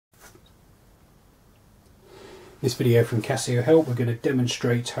This video from Casio Help, we're going to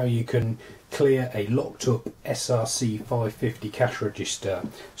demonstrate how you can clear a locked up SR-C550 cash register.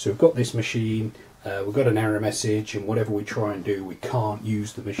 So we've got this machine, we've got an error message, and whatever we try and do, we can't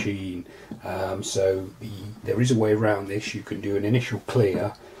use the machine. There is a way around this. You can do an initial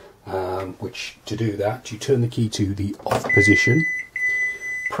clear, which to do that, you turn the key to the off position,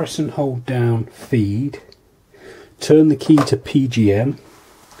 press and hold down feed, turn the key to PGM,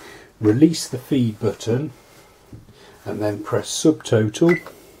 release the feed button, and then press subtotal.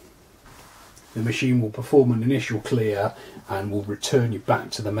 The machine will perform an initial clear and will return you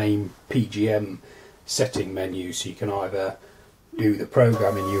back to the main PGM setting menu, so you can either do the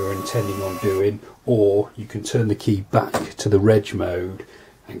programming you were intending on doing, or you can turn the key back to the reg mode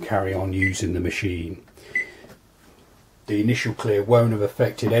and carry on using the machine. The initial clear won't have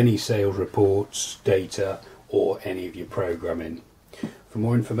affected any sales reports, data, or any of your programming. For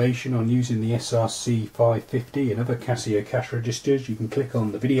more information on using the SR-C550 and other Casio cash registers, you can click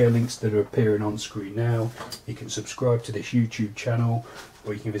on the video links that are appearing on screen now. You can subscribe to this YouTube channel,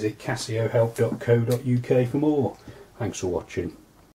 or you can visit casiohelp.co.uk for more. Thanks for watching.